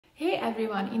Hey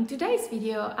everyone, in today's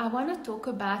video I want to talk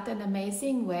about an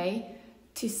amazing way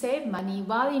to save money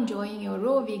while enjoying your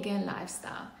raw vegan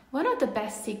lifestyle. One of the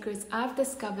best secrets I've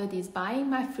discovered is buying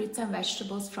my fruits and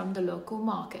vegetables from the local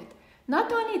market.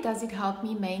 Not only does it help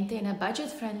me maintain a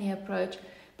budget-friendly approach,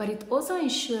 but it also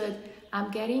ensured I'm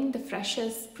getting the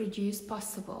freshest produce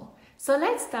possible. So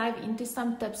let's dive into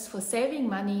some tips for saving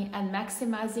money and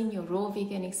maximizing your raw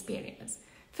vegan experience.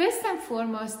 First and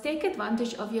foremost, take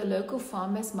advantage of your local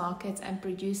farmers markets and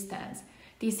produce stands.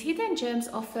 These hidden gems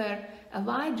offer a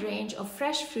wide range of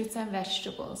fresh fruits and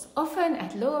vegetables, often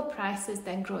at lower prices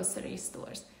than grocery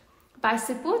stores. By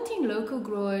supporting local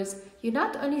growers, you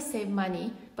not only save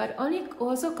money, but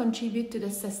also contribute to the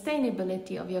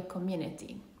sustainability of your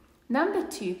community. Number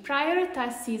 2,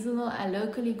 prioritize seasonal and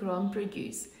locally grown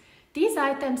produce. These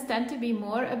items tend to be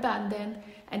more abundant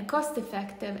and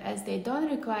cost-effective as they don't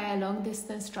require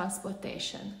long-distance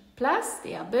transportation. Plus,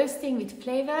 they are bursting with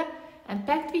flavor and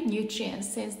packed with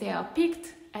nutrients since they are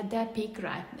picked at their peak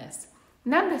ripeness.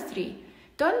 Number 3,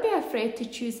 don't be afraid to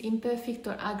choose imperfect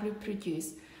or ugly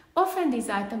produce. Often these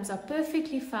items are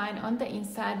perfectly fine on the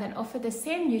inside and offer the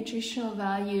same nutritional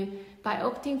value. By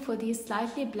opting for these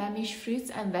slightly blemished fruits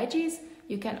and veggies,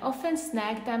 you can often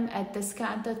snag them at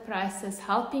discounted prices,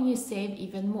 helping you save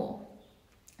even more.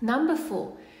 Number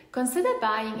 4, consider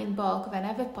buying in bulk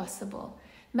whenever possible.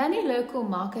 Many local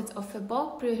markets offer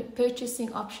bulk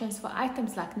purchasing options for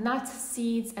items like nuts,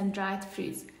 seeds, and dried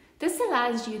fruits. This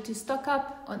allows you to stock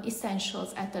up on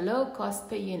essentials at a low cost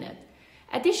per unit.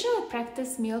 Additionally,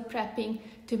 practice meal prepping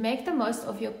to make the most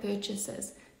of your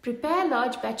purchases. Prepare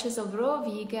large batches of raw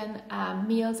vegan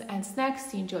meals and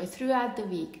snacks to enjoy throughout the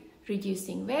week,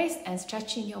 reducing waste and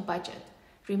stretching your budget.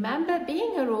 Remember,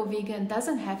 being a raw vegan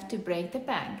doesn't have to break the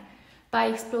bank. By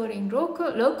exploring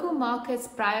local markets,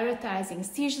 prioritizing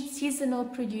seasonal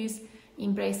produce,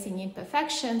 embracing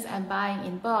imperfections, and buying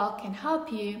in bulk can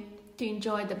help you to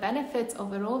enjoy the benefits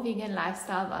of a raw vegan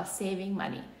lifestyle while saving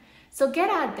money. So get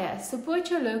out there, support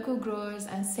your local growers,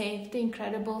 and save the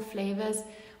incredible flavors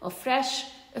of fresh,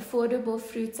 affordable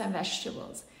fruits and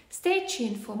vegetables. Stay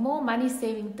tuned for more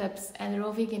money-saving tips and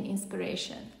raw vegan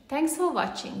inspiration. Thanks for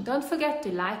watching. Don't forget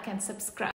to like and subscribe.